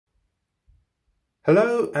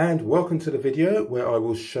Hello and welcome to the video where I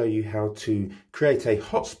will show you how to create a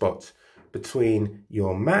hotspot between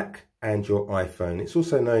your Mac and your iPhone. It's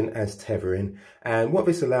also known as tethering, and what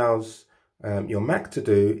this allows your Mac to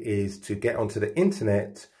do is to get onto the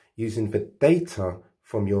internet using the data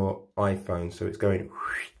from your iPhone. So it's going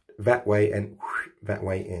that way and that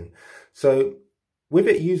way in. So with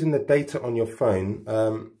it using the data on your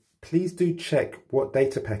phone, please do check what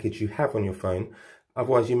data package you have on your phone.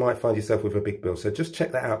 Otherwise, you might find yourself with a big bill. So just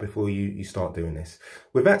check that out before you start doing this.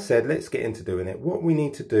 With that said, let's get into doing it. What we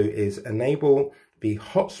need to do is enable the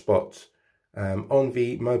hotspot on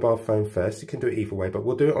the mobile phone first. You can do it either way, but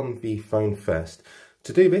we'll do it on the phone first.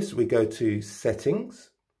 To do this, we go to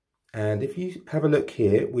Settings. And if you have a look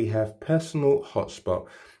here, we have Personal Hotspot.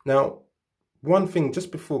 Now, one thing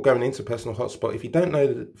just before going into Personal Hotspot, if you don't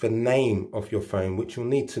know the name of your phone, which you'll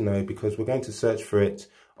need to know because we're going to search for it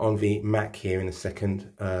on the Mac here in a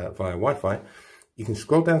second via Wi-Fi, you can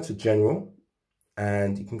scroll down to General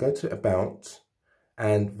and you can go to About,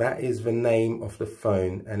 and that is the name of the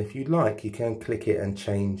phone. And if you like, you can click it and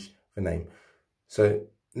change the name. So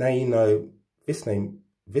now you know this name,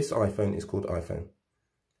 this iPhone is called iPhone.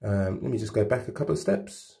 Let me just go back a couple of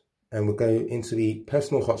steps. And we'll go into the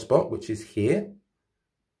personal hotspot, which is here.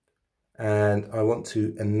 And I want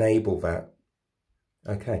to enable that.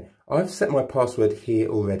 Okay, I've set my password here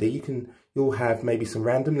already. You'll have maybe some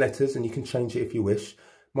random letters and you can change it if you wish.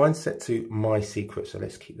 Mine's set to my secret, so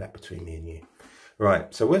let's keep that between me and you.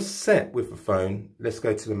 Right, so we're set with the phone. Let's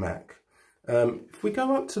go to the Mac. If we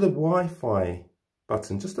go up to the Wi-Fi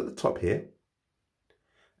button just at the top here,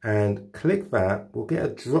 and click that, we'll get a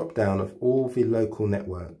drop down of all the local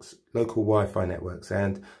networks, local Wi-Fi networks,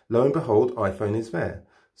 and lo and behold, iPhone is there.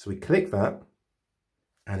 So we click that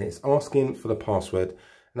and it's asking for the password.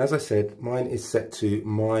 And as I said, mine is set to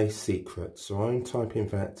my secret. So I'm typing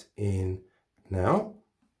that in now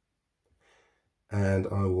and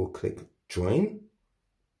I will click join.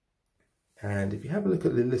 And if you have a look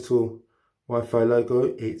at the little Wi-Fi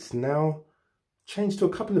logo, it's now changed to a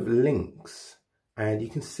couple of links. And you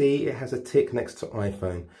can see it has a tick next to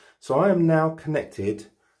iPhone. So I am now connected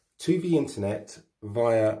to the internet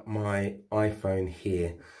via my iPhone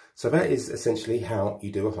here. So that is essentially how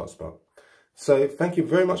you do a hotspot. So thank you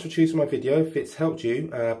very much for choosing my video. If it's helped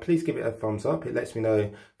you, please give it a thumbs up. It lets me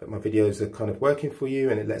know that my videos are kind of working for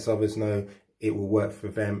you, and it lets others know it will work for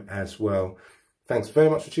them as well. Thanks very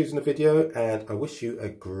much for choosing the video, and I wish you a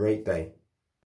great day.